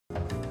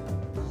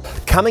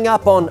Coming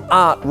up on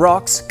Art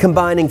Rocks,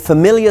 combining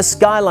familiar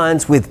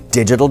skylines with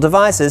digital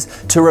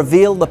devices to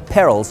reveal the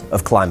perils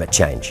of climate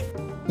change.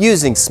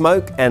 Using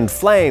smoke and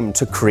flame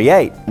to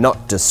create,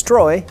 not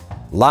destroy,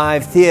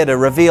 live theatre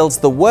reveals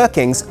the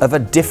workings of a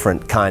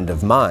different kind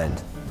of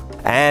mind.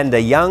 And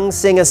a young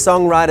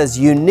singer-songwriter's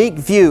unique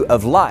view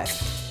of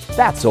life.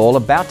 That's all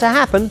about to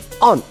happen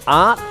on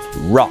Art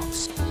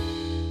Rocks.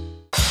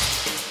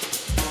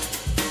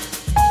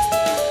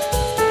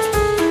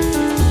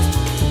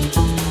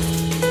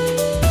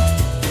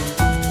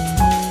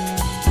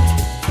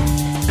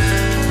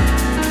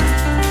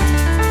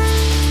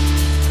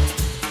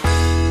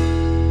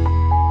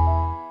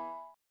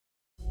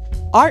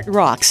 Art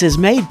Rocks is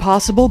made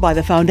possible by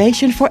the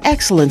Foundation for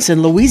Excellence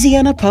in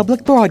Louisiana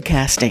Public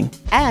Broadcasting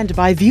and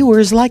by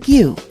viewers like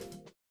you.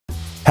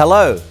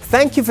 Hello,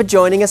 thank you for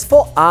joining us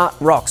for Art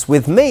Rocks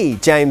with me,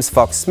 James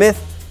Fox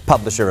Smith,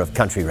 publisher of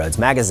Country Roads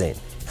magazine.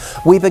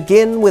 We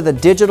begin with a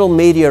digital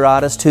media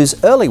artist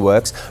whose early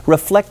works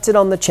reflected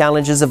on the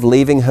challenges of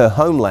leaving her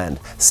homeland,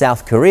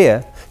 South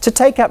Korea, to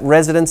take up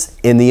residence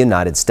in the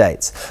United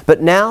States.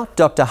 But now,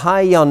 Dr.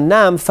 Hye Yeon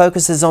Nam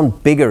focuses on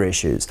bigger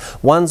issues,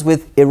 ones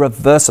with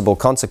irreversible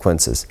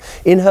consequences.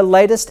 In her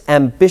latest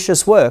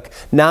ambitious work,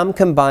 Nam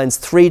combines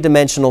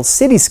three-dimensional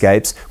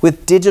cityscapes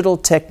with digital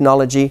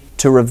technology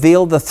to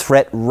reveal the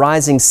threat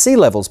rising sea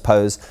levels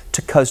pose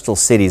to coastal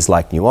cities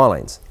like New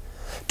Orleans.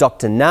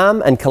 Dr.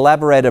 Nam and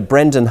collaborator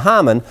Brendan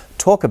Harmon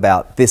talk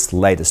about this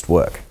latest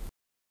work.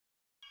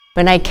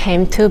 When I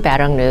came to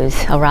Baton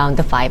Rouge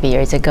around 5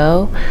 years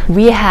ago,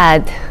 we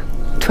had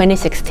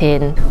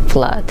 2016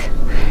 flood,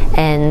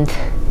 and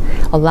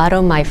a lot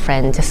of my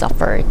friends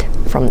suffered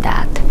from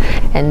that.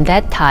 And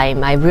that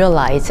time I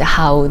realized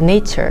how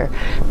nature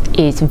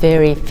is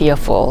very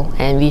fearful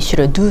and we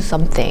should do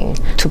something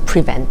to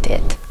prevent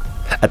it.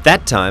 At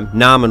that time,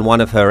 Nam and one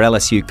of her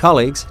LSU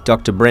colleagues,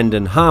 Dr.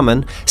 Brendan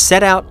Harmon,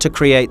 set out to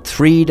create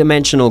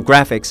three-dimensional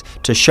graphics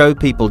to show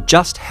people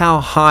just how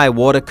high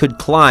water could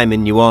climb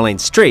in New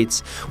Orleans streets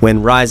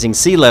when rising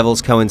sea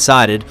levels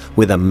coincided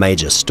with a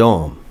major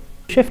storm.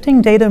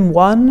 Shifting datum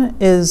 1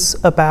 is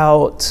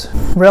about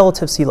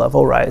relative sea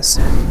level rise.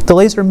 The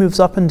laser moves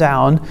up and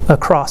down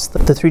across the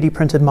 3D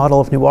printed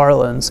model of New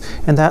Orleans,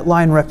 and that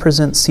line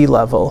represents sea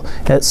level.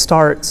 It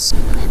starts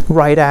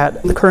right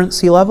at the current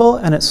sea level,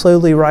 and it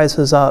slowly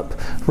rises up,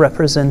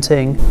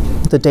 representing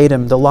the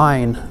datum, the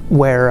line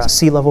where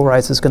sea level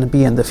rise is going to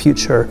be in the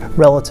future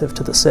relative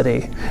to the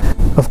city.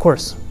 Of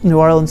course, New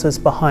Orleans is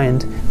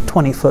behind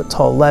 20-foot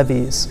tall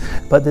levees,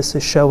 but this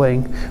is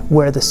showing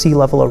where the sea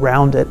level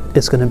around it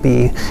is going to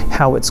be,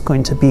 how it's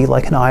going to be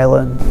like an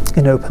island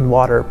in open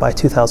water by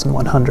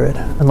 2100,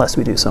 unless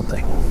we do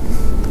something.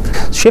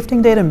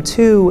 Shifting datum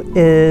 2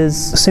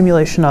 is a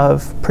simulation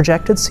of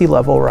projected sea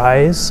level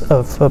rise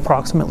of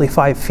approximately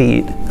 5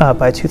 feet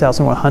by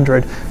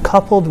 2100,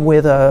 coupled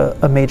with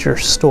a major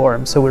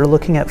storm. So we're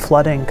looking at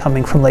flooding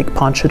coming from Lake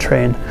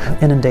Pontchartrain,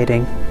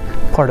 inundating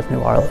part of New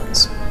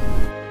Orleans.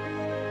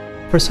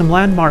 For some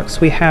landmarks,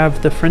 we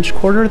have the French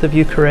Quarter, the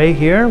Vieux Carré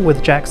here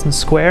with Jackson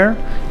Square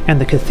and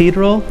the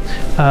cathedral,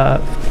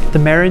 the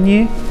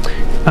Marigny,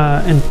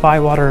 and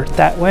Bywater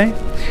that way.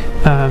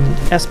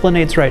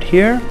 Esplanade's right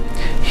here.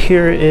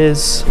 Here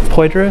is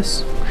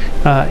Poydras.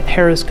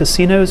 Harris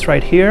Casino's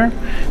right here.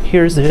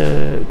 Here's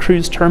the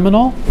cruise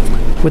terminal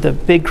with a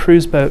big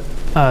cruise boat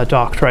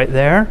docked right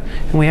there.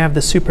 And we have the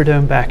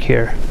Superdome back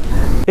here.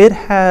 It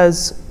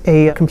has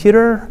a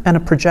computer and a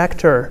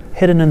projector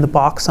hidden in the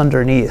box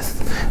underneath.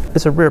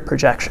 It's a rear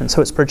projection,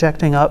 so it's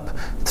projecting up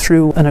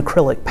through an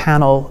acrylic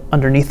panel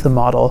underneath the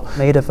model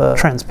made of a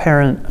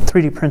transparent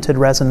 3D printed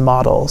resin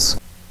models.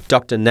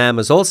 Dr. Nam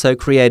has also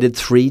created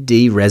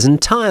 3D resin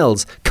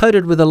tiles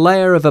coated with a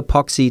layer of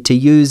epoxy to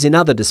use in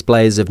other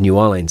displays of New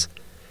Orleans.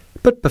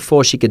 But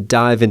before she could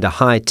dive into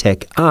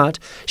high-tech art,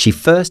 she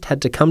first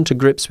had to come to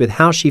grips with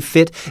how she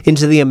fit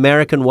into the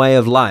American way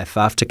of life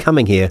after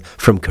coming here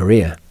from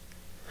Korea.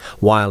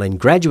 While in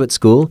graduate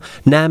school,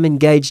 Nam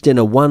engaged in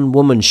a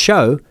one-woman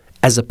show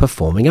as a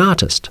performing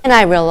artist. And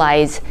I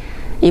realized,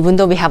 even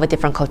though we have a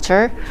different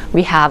culture,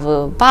 we have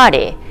a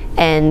body.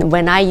 And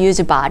when I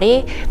use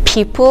body,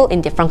 people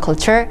in different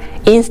culture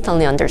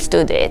instantly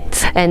understood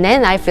it. And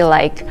then I feel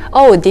like,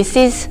 oh, this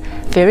is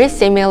very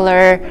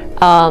similar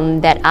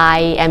that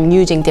I am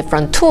using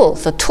different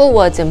tools. So tool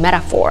was a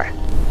metaphor.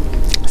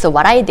 So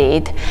what I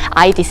did,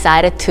 I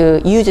decided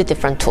to use a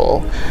different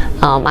tool.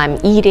 I'm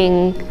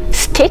eating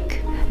stick,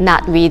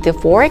 not with a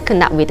fork,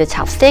 not with a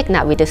chopstick,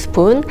 not with a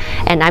spoon.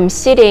 And I'm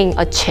sitting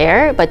a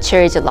chair, but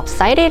chair is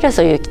lopsided,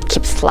 so you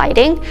keep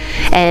sliding.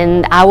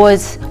 And I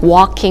was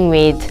walking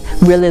with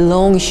really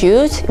long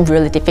shoes,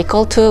 really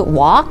difficult to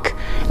walk.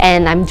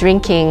 And I'm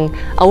drinking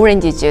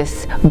orange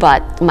juice,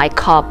 but my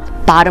cup,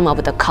 bottom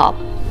of the cup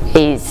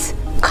is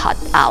cut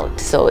out.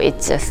 So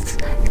it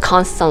just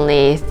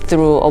constantly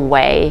threw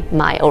away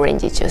my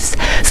orange juice.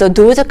 So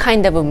those are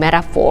kind of a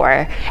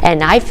metaphor.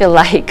 And I feel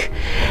like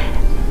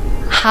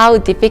how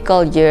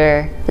difficult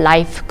your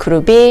life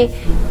could be.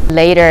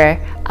 Later,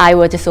 I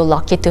was so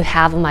lucky to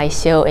have my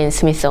show in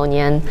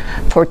Smithsonian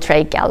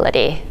Portrait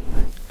Gallery.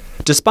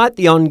 Despite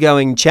the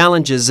ongoing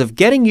challenges of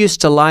getting used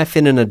to life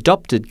in an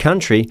adopted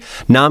country,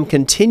 Nam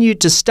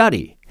continued to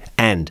study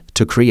and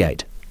to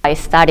create. I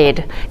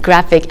studied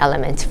graphic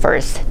elements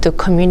first to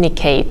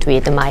communicate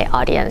with my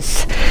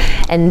audience.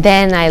 And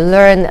then I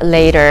learned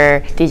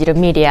later digital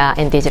media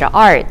and digital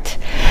art.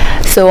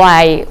 So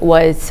I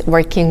was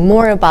working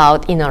more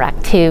about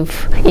interactive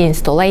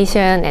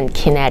installation and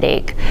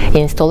kinetic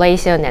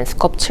installation and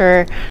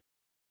sculpture.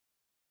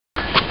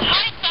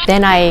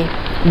 Then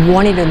I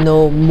wanted to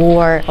know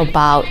more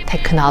about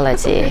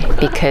technology,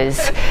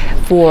 because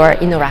for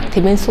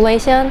interactive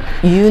installation,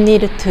 you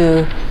need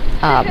to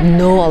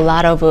know a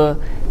lot of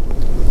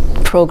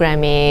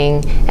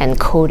programming and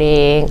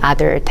coding,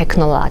 other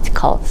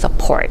technological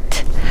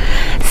support.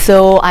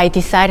 So I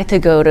decided to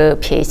go to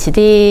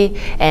PhD,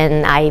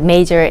 and I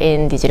major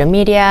in digital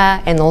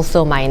media and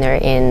also minor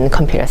in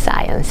computer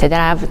science. So that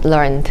I've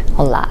learned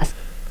a lot.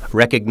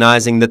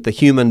 Recognizing that the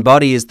human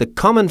body is the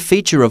common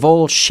feature of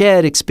all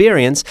shared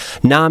experience,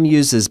 Nam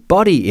uses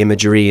body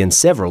imagery in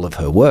several of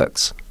her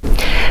works.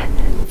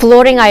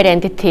 Floating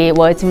Identity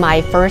was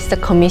my first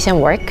commission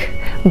work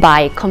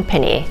by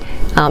company.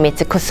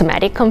 It's a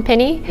cosmetic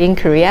company in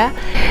Korea,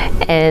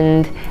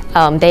 and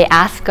they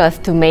asked us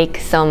to make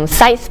some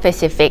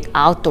site-specific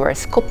outdoor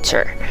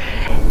sculpture.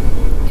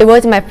 It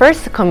was my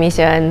first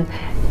commission,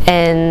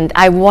 and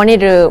I wanted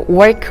to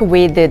work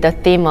with the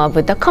theme of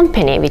the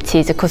company, which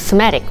is a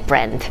cosmetic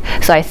brand.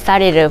 So I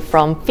started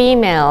from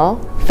female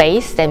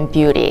face and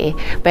beauty,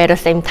 but at the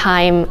same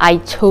time I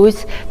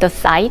chose the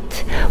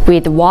site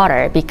with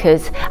water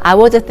because I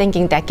was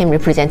thinking that can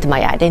represent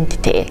my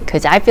identity,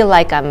 because I feel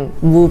like I'm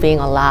moving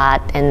a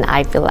lot and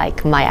I feel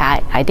like my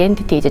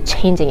identity is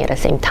changing at the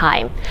same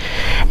time.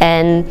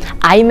 And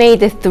I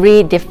made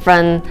 3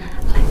 different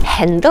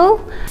handle,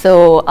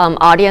 so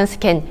audience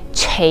can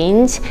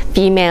change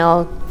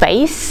female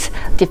face,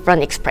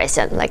 different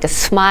expression, like a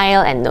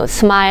smile and no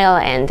smile,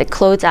 and the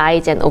closed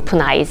eyes and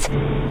open eyes.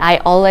 I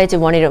always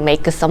wanted to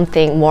make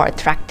something more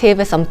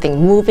attractive,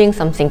 something moving,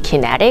 something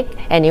kinetic,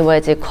 and it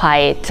was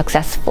quite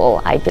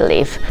successful, I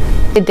believe.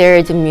 There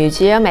is a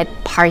museum at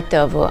part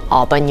of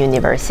Auburn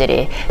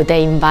University.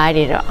 They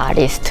invited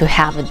artists to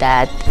have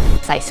that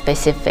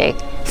site-specific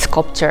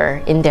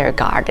sculpture in their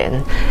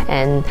garden,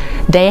 and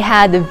they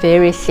had a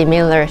very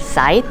similar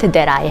site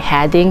that I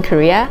had in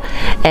Korea,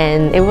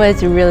 and it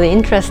was really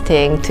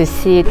interesting to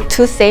see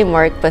 2 same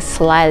work but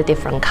slightly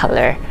different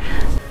color.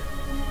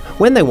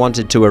 When they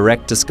wanted to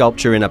erect a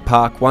sculpture in a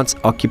park once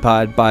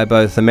occupied by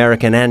both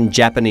American and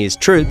Japanese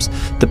troops,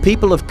 the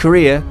people of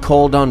Korea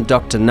called on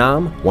Dr.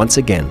 Nam once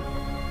again.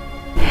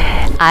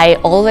 I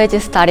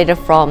always started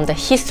from the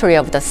history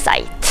of the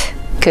site,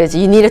 because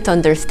you needed to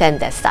understand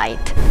that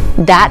site.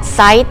 That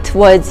site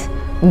was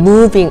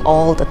moving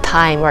all the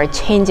time or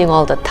changing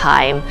all the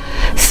time.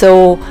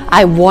 So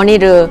I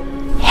wanted to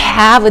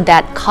have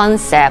that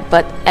concept,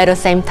 but at the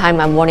same time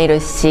I wanted to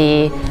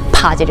see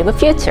positive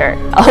future,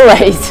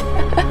 always.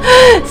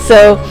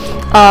 So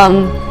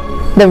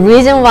the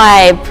reason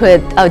why I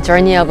put a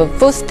journey of a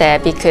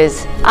footstep,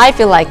 because I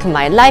feel like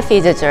my life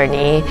is a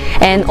journey,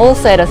 and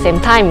also at the same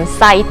time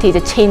site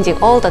is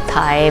changing all the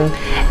time.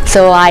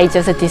 So I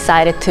just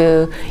decided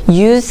to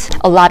use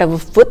a lot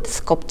of foot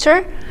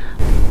sculpture.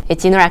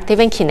 It's interactive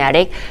and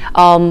kinetic,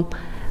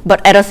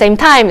 but at the same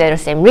time, at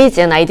the same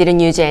reason, I didn't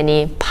use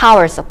any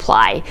power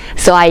supply.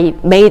 So I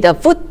made a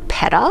foot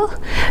pedal.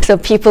 So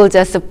people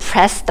just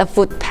press the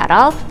foot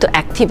pedal to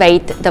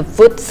activate the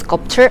foot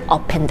sculpture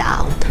up and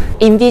down.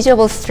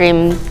 Invisible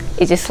stream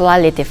is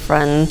slightly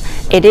different.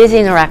 It is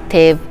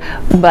interactive,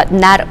 but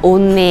not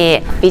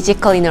only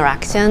physical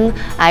interaction.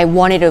 I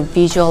wanted to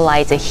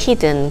visualize a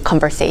hidden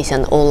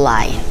conversation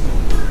online.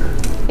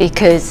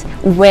 Because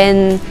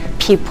when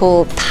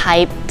people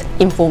type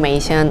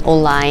information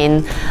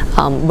online,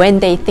 when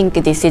they think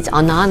this is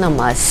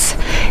anonymous,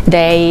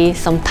 they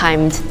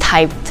sometimes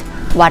typed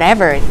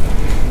whatever.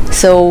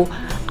 So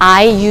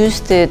I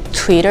used the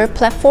Twitter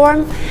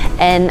platform,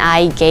 and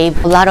I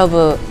gave a lot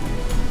of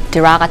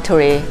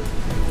derogatory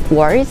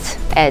words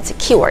as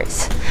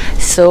keywords.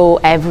 So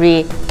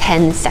every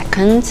 10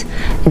 seconds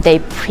they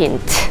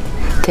print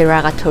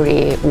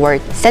derogatory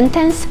word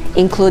sentence,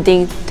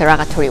 including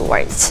derogatory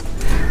words,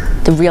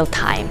 the real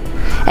time.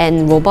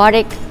 And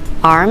robotic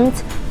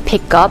arms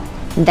pick up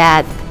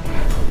that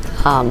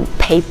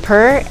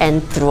paper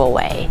and throw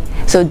away.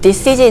 So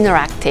this is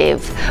interactive,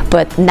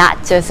 but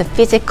not just a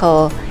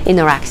physical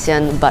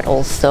interaction, but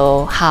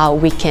also how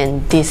we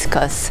can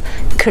discuss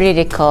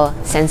critical,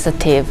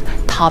 sensitive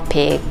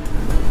topic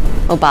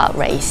about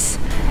race.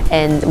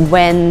 And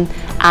when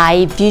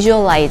I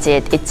visualize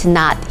it, it's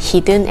not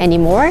hidden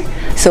anymore,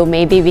 so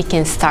maybe we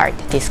can start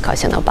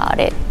discussion about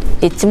it.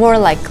 It's more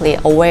likely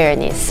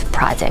awareness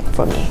project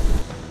for me.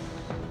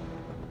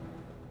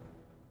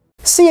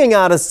 Seeing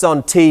artists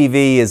on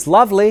TV is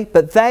lovely,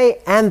 but they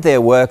and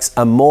their works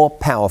are more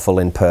powerful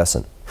in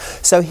person.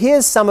 So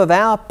here's some of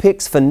our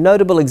picks for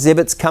notable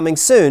exhibits coming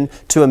soon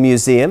to a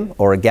museum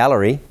or a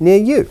gallery near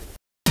you.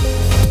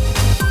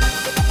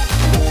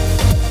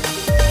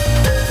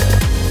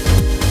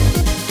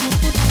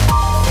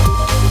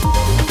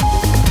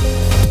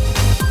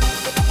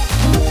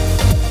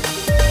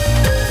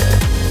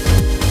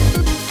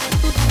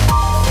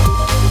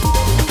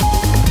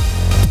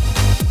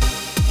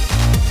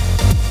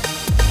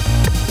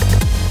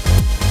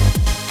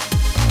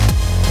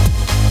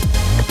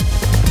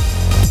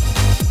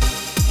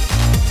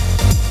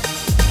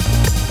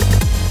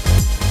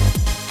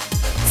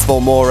 For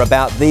more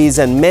about these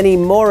and many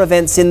more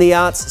events in the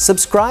arts,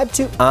 subscribe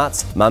to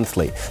Arts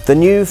Monthly, the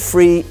new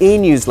free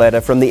e-newsletter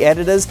from the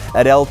editors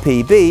at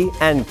LPB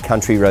and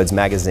Country Roads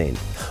magazine.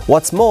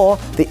 What's more,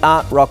 the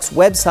Art Rocks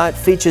website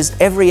features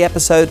every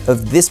episode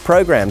of this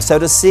program, so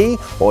to see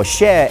or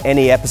share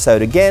any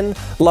episode again,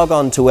 log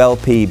on to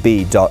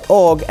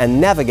lpb.org and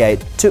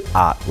navigate to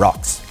Art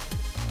Rocks.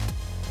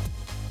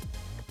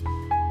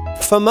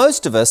 For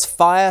most of us,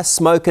 fire,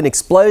 smoke and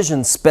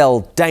explosions spell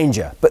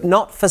danger, but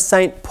not for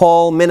St.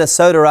 Paul,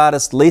 Minnesota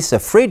artist Lisa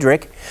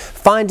Friedrich.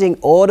 Finding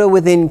order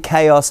within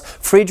chaos,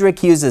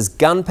 Friedrich uses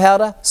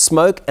gunpowder,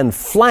 smoke and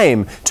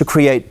flame to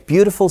create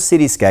beautiful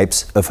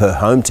cityscapes of her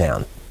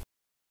hometown.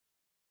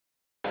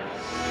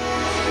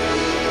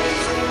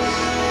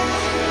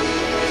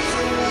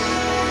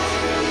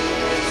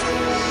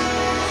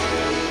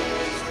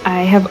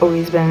 I have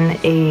always been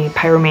a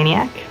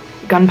pyromaniac.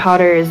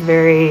 Gunpowder is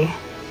very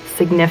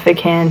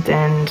significant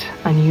and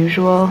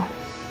unusual.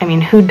 I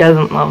mean, who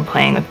doesn't love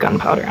playing with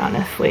gunpowder,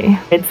 honestly?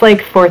 It's like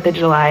 4th of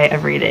July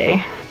every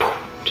day.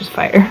 Just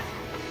fire.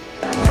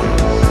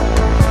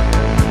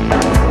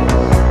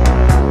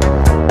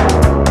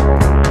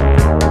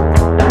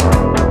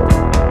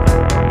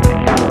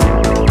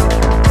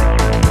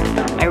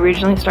 I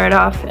originally started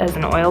off as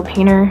an oil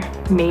painter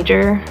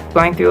major,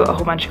 going through a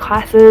whole bunch of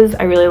classes.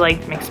 I really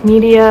liked mixed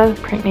media,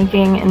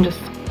 printmaking, and just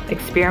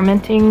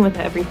experimenting with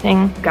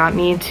everything got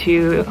me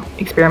to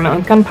experiment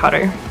with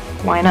gunpowder.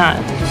 Why not?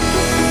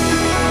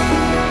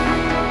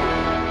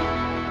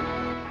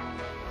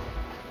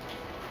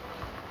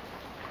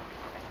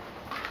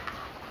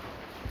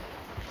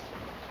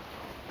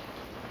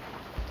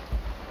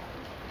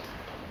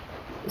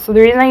 So the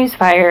reason I use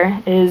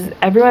fire is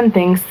everyone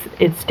thinks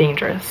it's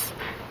dangerous,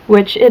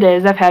 which it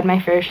is. I've had my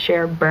fair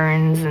share of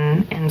burns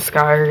and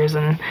scars,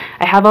 and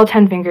I have all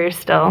 10 fingers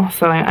still,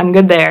 so I'm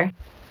good there.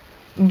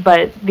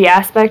 But the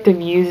aspect of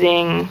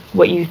using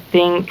what you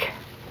think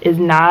is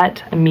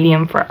not a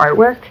medium for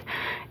artwork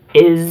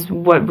is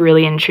what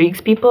really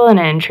intrigues people, and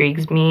it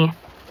intrigues me.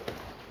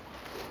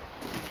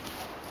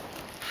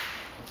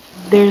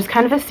 There's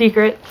kind of a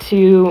secret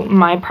to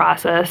my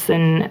process,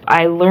 and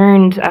I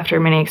learned after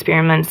many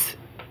experiments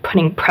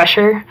putting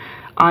pressure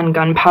on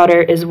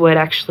gunpowder is what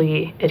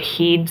actually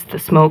adhedes the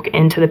smoke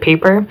into the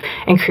paper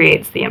and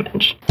creates the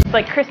image. It's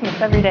like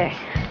Christmas every day.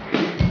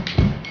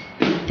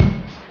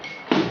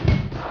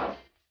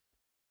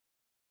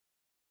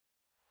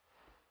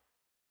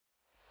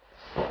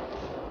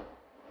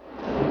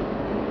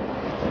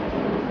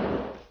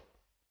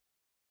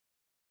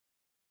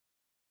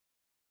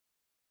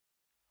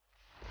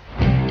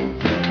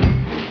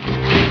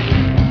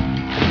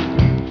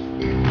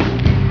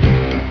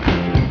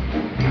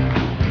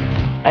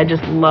 I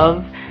just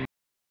love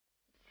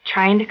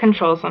trying to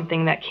control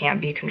something that can't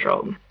be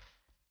controlled.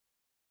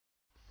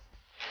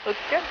 Looks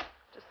good.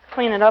 Just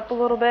clean it up a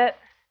little bit.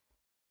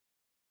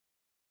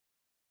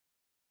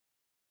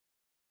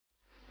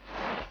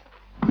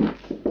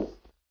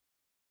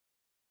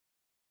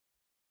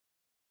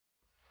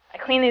 I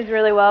clean these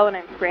really well when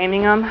I'm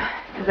framing them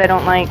because I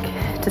don't like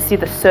to see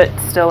the soot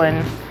still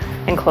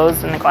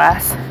enclosed in the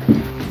glass.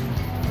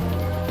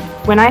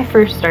 When I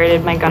first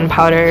started my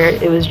gunpowder,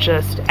 it was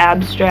just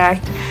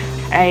abstract.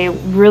 I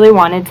really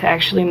wanted to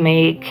actually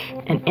make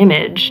an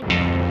image.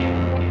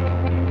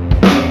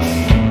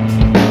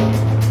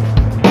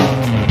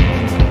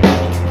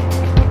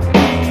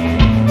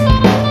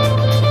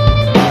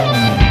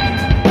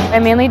 I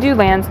mainly do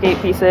landscape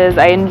pieces.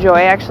 I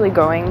enjoy actually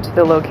going to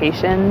the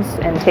locations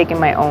and taking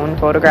my own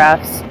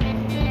photographs.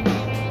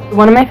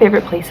 One of my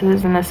favorite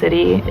places in the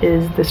city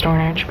is the Stone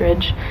Arch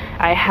Bridge.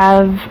 I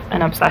have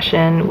an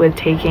obsession with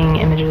taking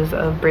images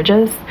of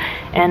bridges,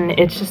 and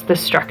it's just the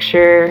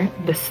structure,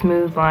 the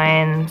smooth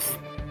lines.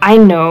 I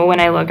know when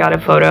I look at a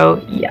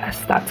photo,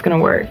 yes, that's gonna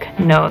work.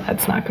 No,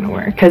 that's not gonna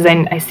work. Because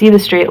I see the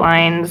straight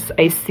lines,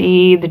 I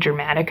see the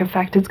dramatic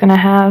effect it's gonna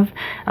have,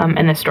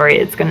 and the story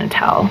it's gonna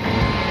tell.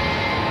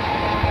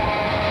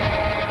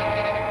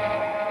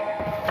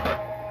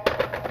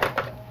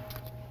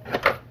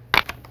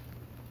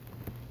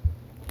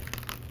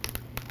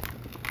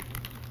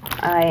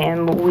 I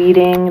am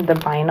weeding the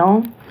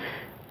vinyl.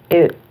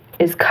 It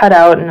is cut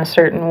out in a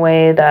certain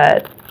way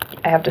that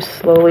I have to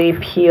slowly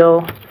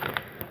peel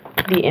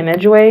the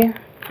image away,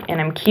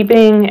 and I'm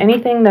keeping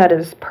anything that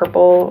is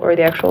purple or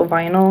the actual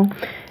vinyl.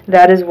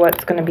 That is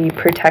what's going to be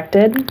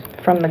protected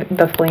from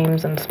the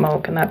flames and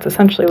smoke, and that's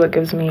essentially what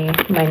gives me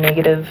my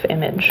negative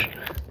image.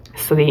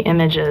 So the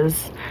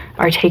images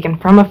are taken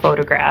from a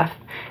photograph,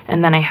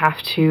 and then I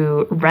have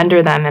to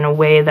render them in a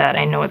way that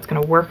I know it's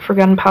going to work for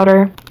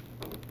gunpowder.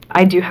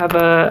 I do have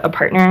a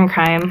partner in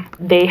crime.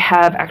 They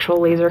have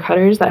actual laser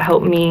cutters that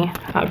help me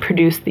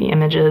produce the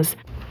images.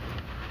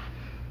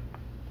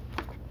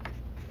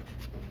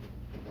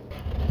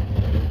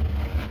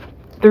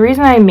 The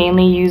reason I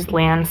mainly use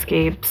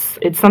landscapes,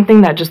 it's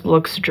something that just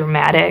looks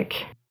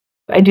dramatic.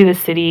 I do the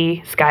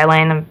city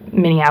skyline of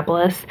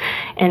Minneapolis,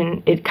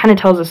 and it kind of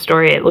tells a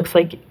story. It looks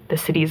like the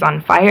city's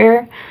on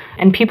fire,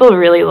 and people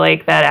really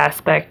like that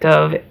aspect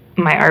of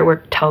my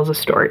artwork tells a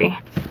story.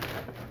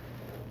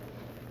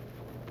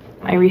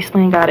 I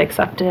recently got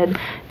accepted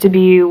to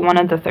be one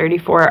of the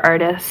 34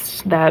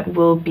 artists that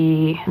will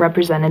be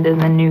represented in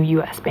the new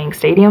US Bank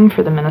Stadium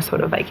for the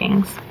Minnesota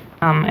Vikings.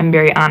 I'm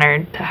very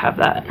honored to have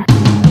that.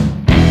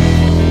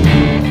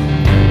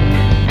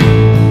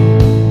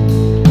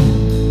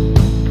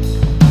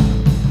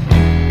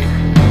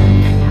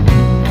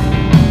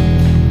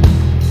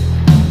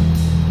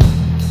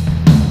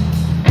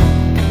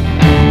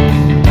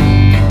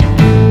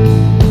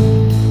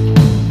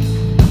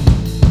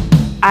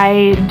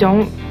 I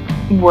don't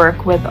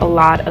work with a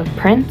lot of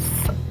prints.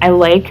 I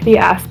like the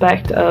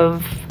aspect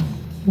of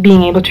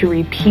being able to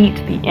repeat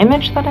the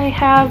image that I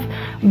have,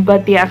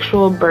 but the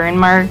actual burn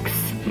marks,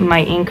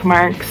 my ink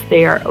marks,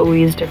 they are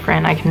always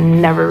different. I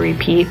can never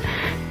repeat,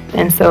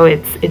 and so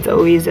it's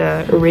always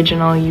a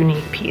original,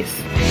 unique piece.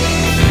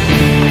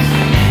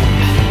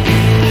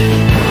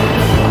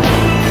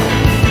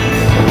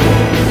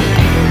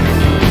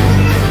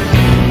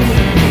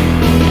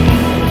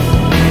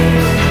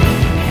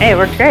 Hey, it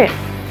worked great.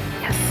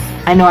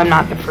 I know I'm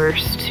not the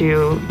first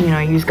to,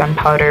 use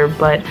gunpowder,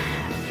 but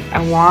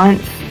I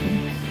want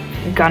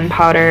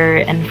gunpowder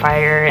and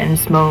fire and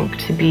smoke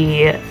to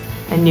be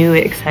a new,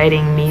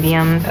 exciting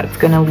medium that's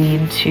going to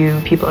lead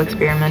to people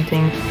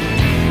experimenting.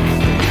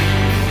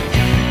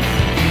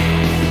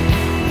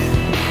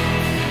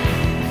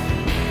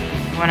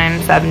 When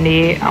I'm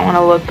 70, I want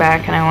to look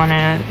back and I want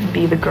to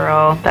be the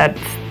girl that's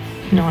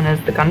known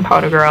as the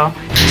gunpowder girl.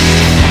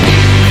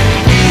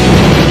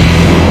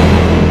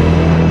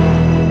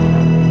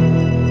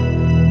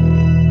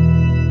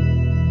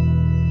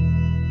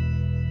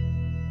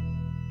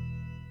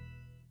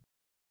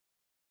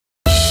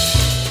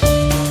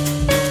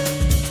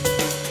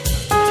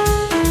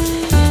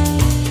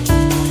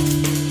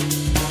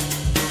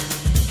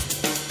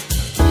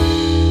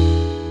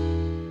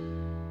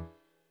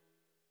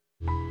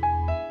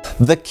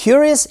 The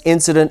curious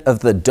incident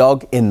of the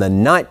dog in the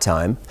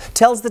nighttime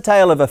tells the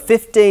tale of a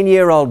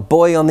 15-year-old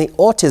boy on the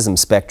autism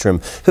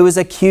spectrum who is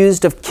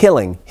accused of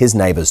killing his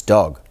neighbour's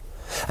dog.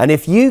 And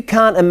if you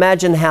can't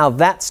imagine how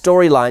that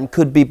storyline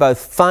could be both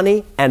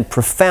funny and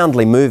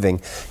profoundly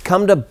moving,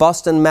 come to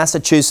Boston,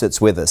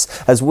 Massachusetts with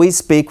us as we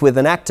speak with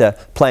an actor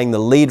playing the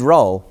lead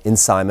role in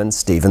Simon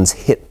Stevens'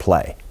 hit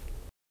play.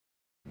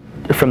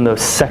 From the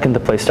second the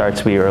play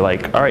starts, we were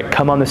like, all right,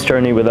 come on this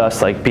journey with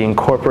us, like be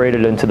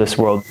incorporated into this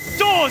world.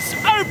 Doors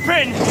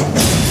open!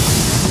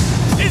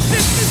 Is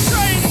this the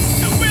train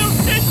to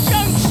Wilson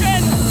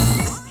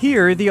Junction?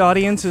 Here, the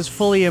audience is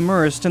fully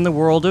immersed in the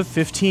world of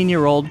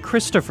 15-year-old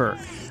Christopher,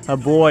 a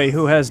boy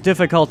who has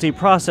difficulty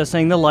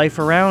processing the life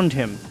around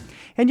him.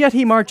 And yet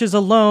he marches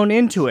alone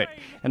into it,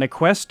 in a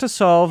quest to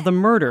solve the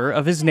murder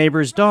of his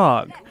neighbor's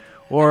dog.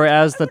 Or,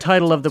 as the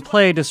title of the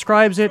play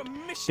describes it,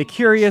 the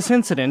curious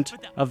incident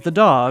of the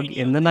dog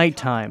in the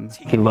nighttime.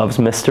 He loves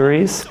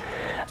mysteries,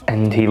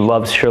 and he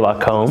loves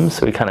Sherlock Holmes,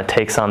 so he kind of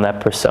takes on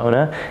that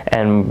persona.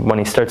 And when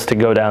he starts to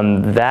go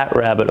down that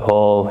rabbit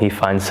hole, he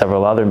finds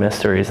several other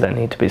mysteries that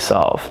need to be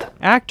solved.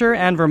 Actor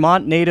and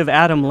Vermont native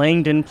Adam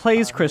Langdon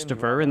plays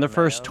Christopher in the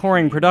first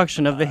touring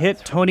production of the hit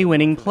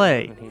Tony-winning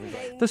play.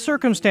 The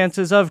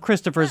circumstances of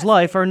Christopher's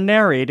life are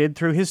narrated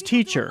through his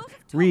teacher,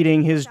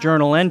 reading his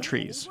journal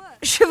entries.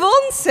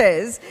 Siobhan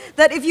says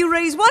that if you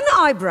raise one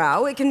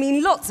eyebrow, it can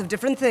mean lots of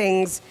different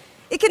things.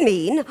 It can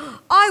mean,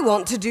 I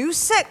want to do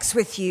sex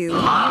with you.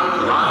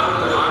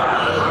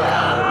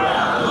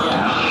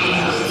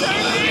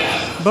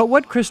 But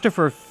what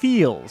Christopher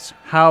feels,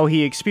 how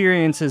he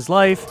experiences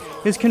life,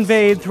 is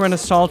conveyed through an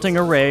assaulting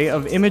array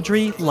of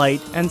imagery,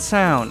 light, and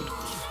sound.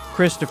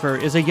 Christopher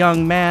is a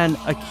young man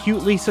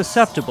acutely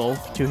susceptible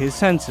to his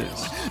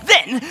senses.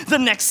 Then the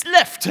next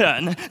left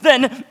turn,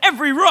 then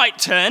every right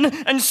turn,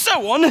 and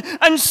so on,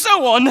 and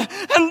so on.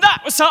 And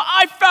that was how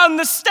I found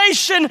the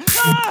station.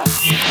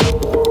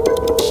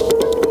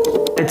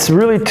 It's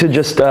really to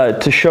just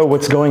to show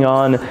what's going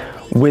on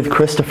with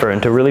Christopher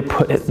and to really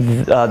put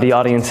the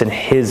audience in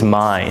his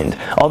mind.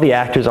 All the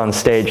actors on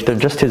stage, they're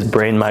just his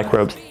brain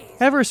microbes.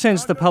 Ever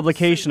since the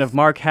publication of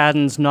Mark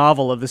Haddon's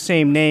novel of the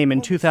same name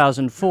in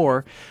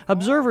 2004,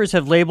 observers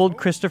have labeled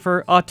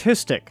Christopher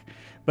autistic.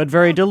 But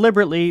very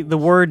deliberately, the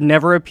word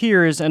never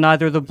appears in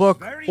either the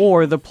book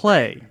or the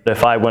play.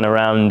 If I went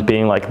around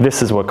being like,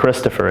 this is what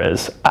Christopher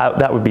is,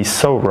 that would be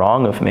so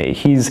wrong of me.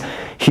 He's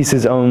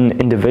his own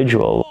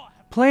individual.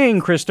 Playing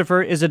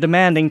Christopher is a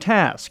demanding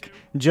task.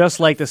 Just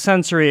like the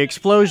sensory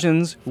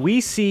explosions, we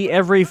see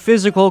every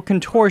physical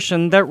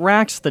contortion that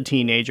racks the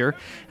teenager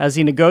as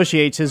he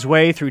negotiates his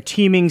way through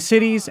teeming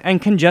cities and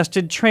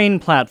congested train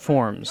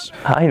platforms.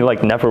 I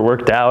never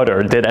worked out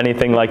or did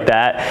anything like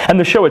that, and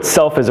the show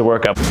itself is a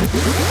workout.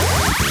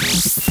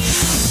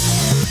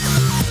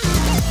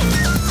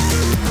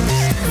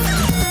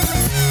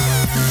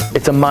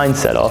 It's a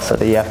mindset also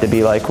that you have to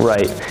be like,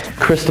 right,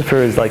 Christopher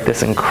is like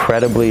this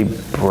incredibly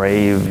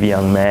brave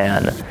young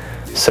man,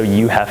 so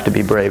you have to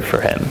be brave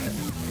for him.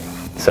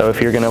 So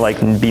if you're gonna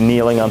be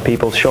kneeling on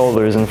people's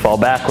shoulders and fall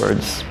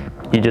backwards,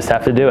 You just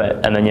have to do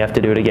it, and then you have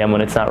to do it again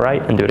when it's not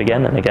right, and do it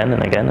again and again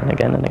and again and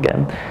again and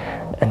again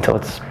until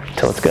it's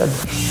good.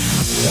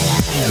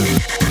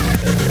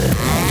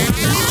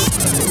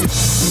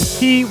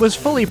 He was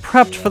fully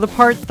prepped for the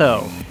part,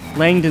 though.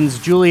 Langdon's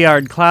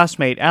Juilliard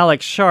classmate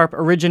Alex Sharp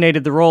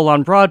originated the role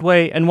on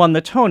Broadway and won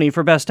the Tony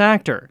for Best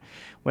Actor.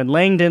 When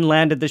Langdon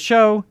landed the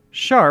show,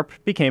 Sharp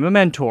became a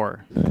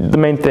mentor. The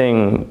main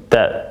thing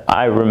that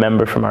I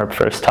remember from our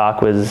first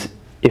talk was,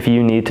 if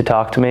you need to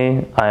talk to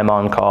me, I am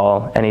on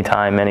call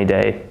anytime, any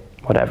day,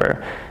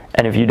 whatever.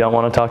 And if you don't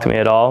want to talk to me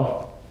at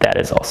all, that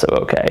is also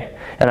okay.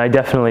 And I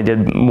definitely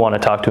did want to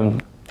talk to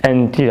him,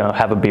 and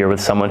have a beer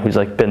with someone who's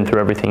like been through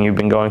everything you've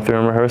been going through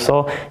in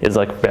rehearsal is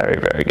like very,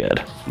 very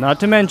good. Not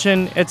to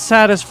mention, it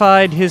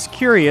satisfied his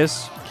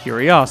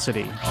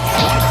curiosity.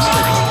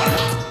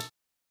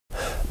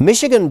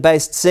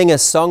 Michigan-based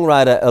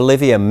singer-songwriter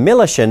Olivia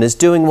Millerschin is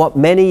doing what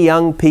many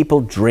young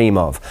people dream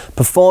of,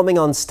 performing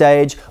on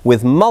stage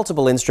with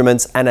multiple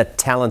instruments and a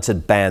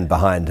talented band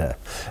behind her.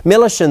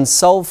 Millerschin's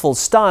soulful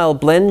style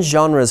blends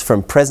genres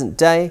from present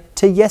day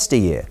to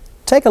yesteryear.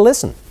 Take a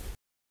listen.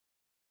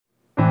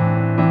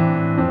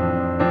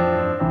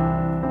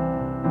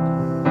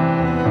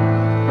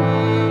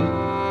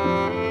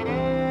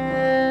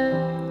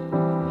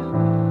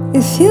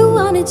 If you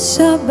want it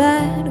so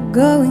bad,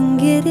 go and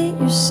get it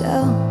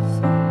yourself.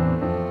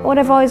 What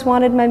I've always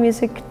wanted my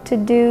music to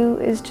do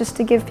is just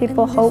to give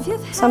people hope,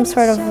 some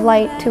sort of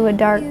light to a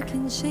dark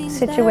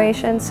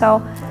situation. So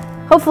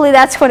hopefully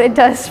that's what it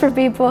does for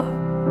people.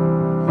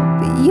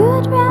 But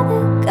you'd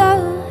rather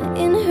go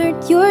and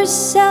hurt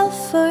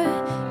yourself or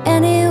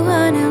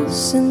anyone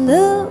else in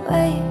the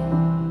way.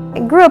 I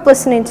grew up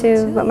listening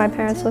to what my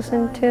parents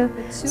listened to,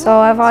 so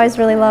I've always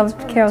really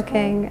loved Carole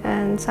King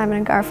and Simon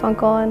and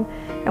Garfunkel,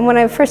 and when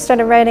I first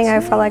started writing I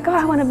felt like, oh,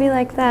 I want to be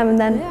like them, and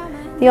then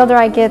the older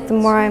I get, the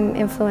more I'm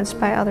influenced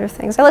by other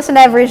things. I listen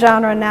to every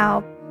genre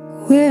now.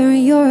 Wear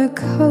your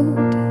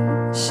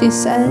coat, she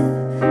said,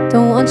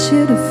 don't want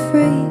you to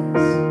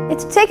freeze.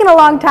 It's taken a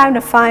long time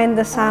to find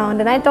the sound,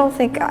 and I don't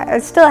think, I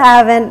still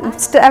haven't,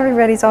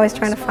 everybody's always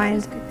trying to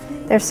find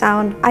their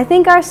sound. I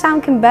think our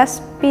sound can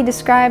best be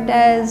described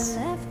as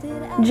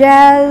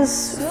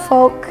jazz,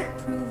 folk,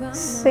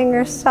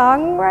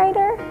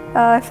 singer-songwriter,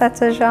 if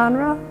that's a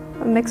genre,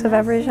 a mix of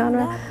every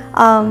genre.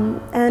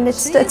 And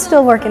it's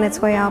still working its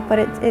way out, but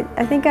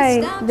I think I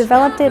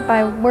developed it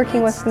by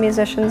working with the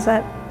musicians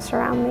that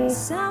surround me.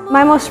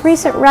 My most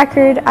recent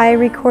record I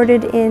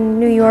recorded in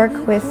New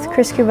York with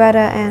Chris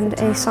Cubetta and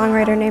a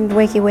songwriter named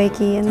Wakey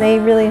Wakey, and they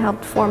really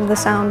helped form the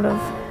sound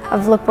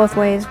of Look Both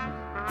Ways.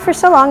 For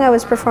so long I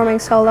was performing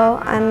solo,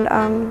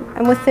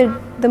 and with the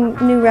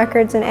new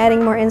records and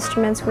adding more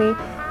instruments, we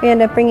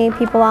end up bringing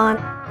people on.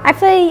 I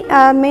play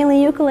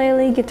mainly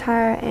ukulele,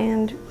 guitar,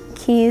 and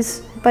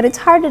keys, but it's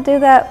hard to do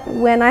that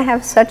when I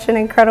have such an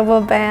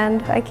incredible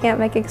band. I can't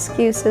make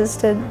excuses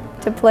to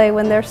play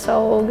when they're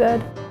so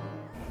good.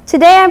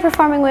 Today I'm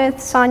performing with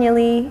Sonia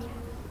Lee,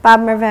 Bob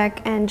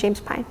Mervek, and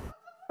James Pine.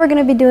 We're going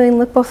to be doing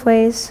Look Both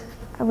Ways,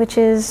 which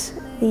is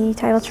the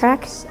title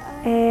track,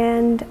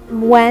 and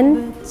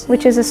When,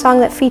 which is a song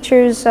that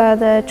features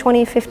the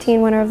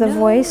 2015 winner of The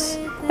Voice,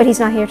 but he's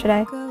not here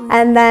today.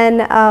 And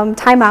then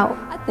Time Out,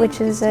 which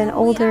is an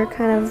older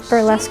kind of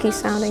burlesque-y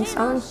sounding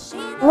song.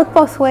 Look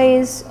Both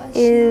Ways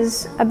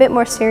is a bit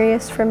more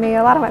serious for me.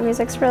 A lot of my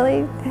music's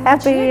really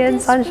happy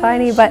and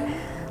sunshiny, but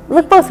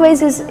Look Both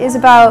Ways is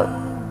about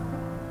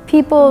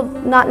people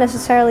not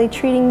necessarily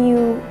treating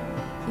you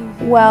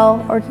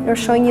well or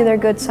showing you their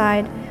good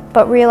side,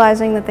 but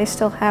realizing that they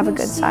still have a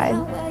good side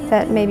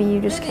that maybe you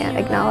just can't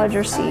acknowledge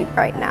or see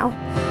right now.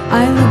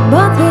 I look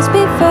both ways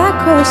before I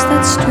cross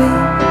that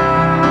street.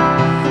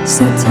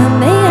 So tell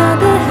me, how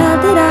the hell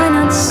did I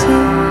not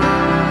see?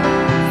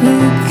 You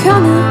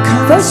coming,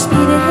 full speed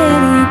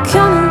ahead. You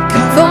coming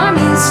for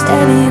me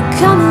steady. You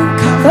coming,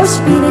 full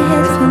speed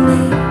ahead for me.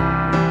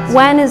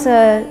 When is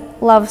a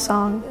love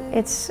song.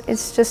 It's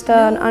just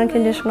an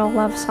unconditional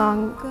love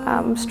song.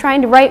 I was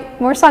trying to write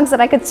more songs that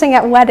I could sing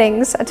at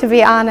weddings, to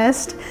be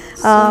honest,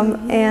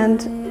 and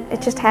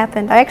it just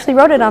happened. I actually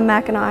wrote it on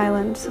Mackinac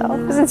Island, so I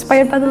was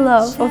inspired by the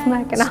love of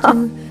Mackinac.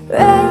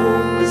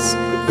 Raise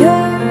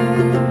your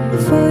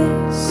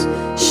voice,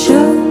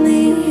 show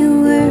me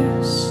your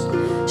worst,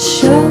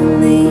 show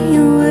me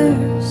your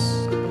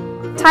worst.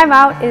 Time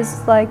Out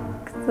is like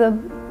the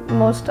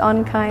most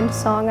unkind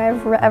song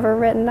I've ever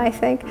written, I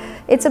think.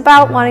 It's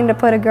about wanting to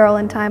put a girl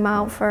in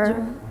timeout for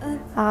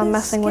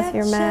messing with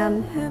your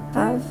man.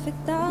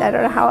 I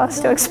don't know how else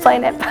to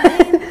explain it,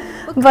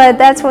 but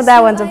that's what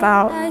that one's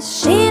about.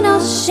 She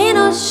knows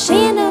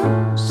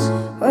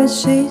what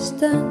she's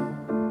done.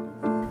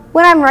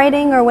 When I'm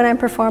writing or when I'm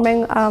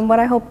performing, what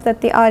I hope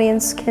that the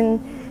audience can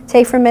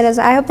take from it is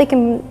I hope they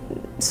can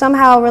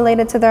somehow relate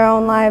it to their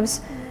own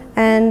lives.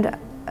 And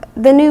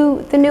the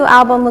new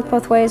album, Look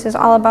Both Ways, is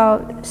all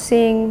about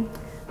seeing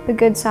the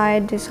good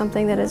side do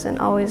something that isn't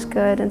always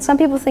good. And some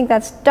people think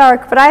that's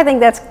dark, but I think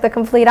that's the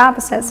complete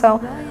opposite. So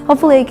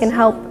hopefully it can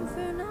help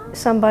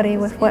somebody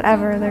with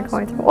whatever they're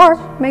going through, or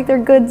make their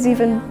goods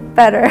even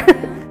better.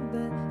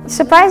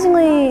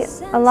 Surprisingly,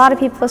 a lot of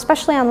people,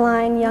 especially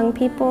online, young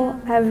people,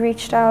 have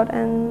reached out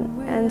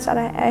and said,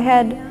 I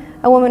had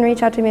a woman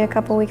reach out to me a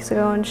couple weeks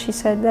ago, and she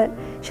said that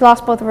she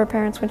lost both of her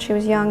parents when she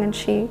was young, and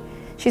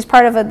she's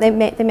part of they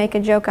make a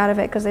joke out of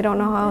it because they don't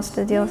know how else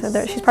to deal with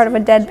it. She's part of a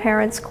Dead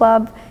Parents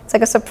Club. It's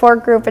like a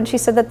support group, and she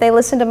said that they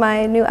listen to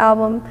my new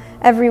album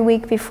every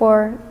week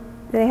before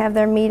they have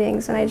their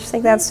meetings, and I just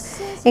think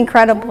that's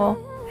incredible.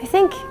 I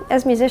think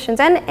as musicians,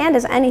 and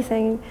as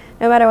anything,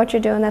 no matter what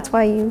you're doing, that's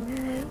why you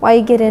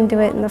get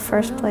into it in the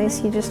first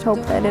place. You just hope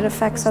that it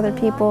affects other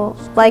people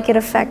like it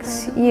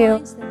affects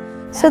you.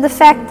 So the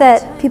fact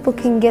that people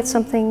can get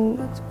something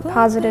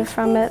positive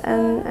from it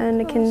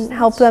and it can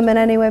help them in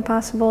any way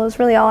possible is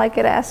really all I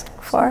could ask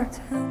for.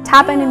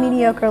 Top end of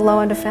mediocre,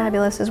 low end of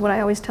fabulous is what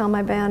I always tell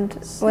my band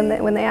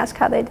when they ask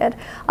how they did.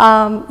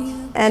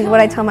 And what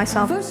I tell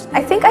myself.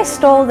 I think I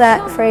stole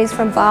that phrase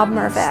from Bob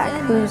Mervac,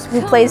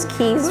 who plays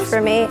keys for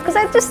me, because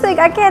I just think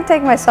I can't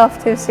take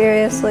myself too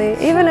seriously.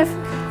 Even if,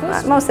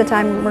 most of the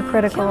time we're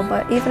critical,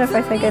 but even if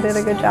I think I did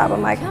a good job,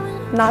 I'm like,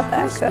 not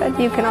that good.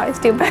 You can always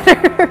do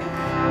better.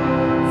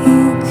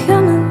 You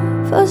coming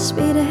full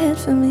speed ahead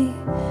for me,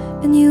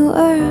 and you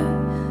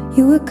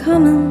were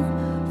coming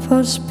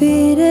full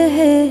speed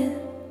ahead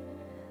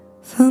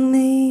for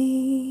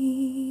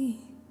me.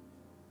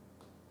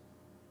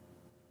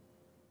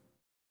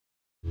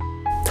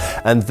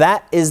 And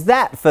that is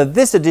that for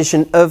this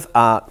edition of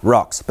Art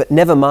Rocks. But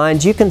never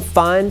mind, you can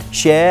find,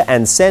 share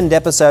and send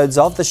episodes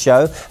of the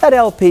show at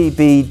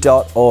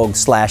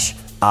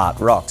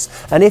lpb.org/artrocks.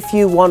 And if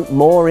you want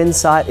more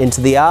insight into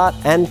the art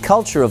and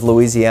culture of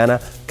Louisiana,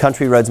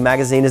 Country Roads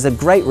Magazine is a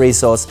great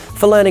resource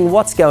for learning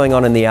what's going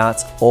on in the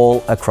arts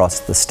all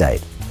across the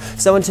state.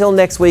 So until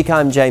next week,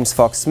 I'm James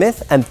Fox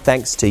Smith, and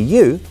thanks to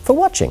you for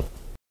watching.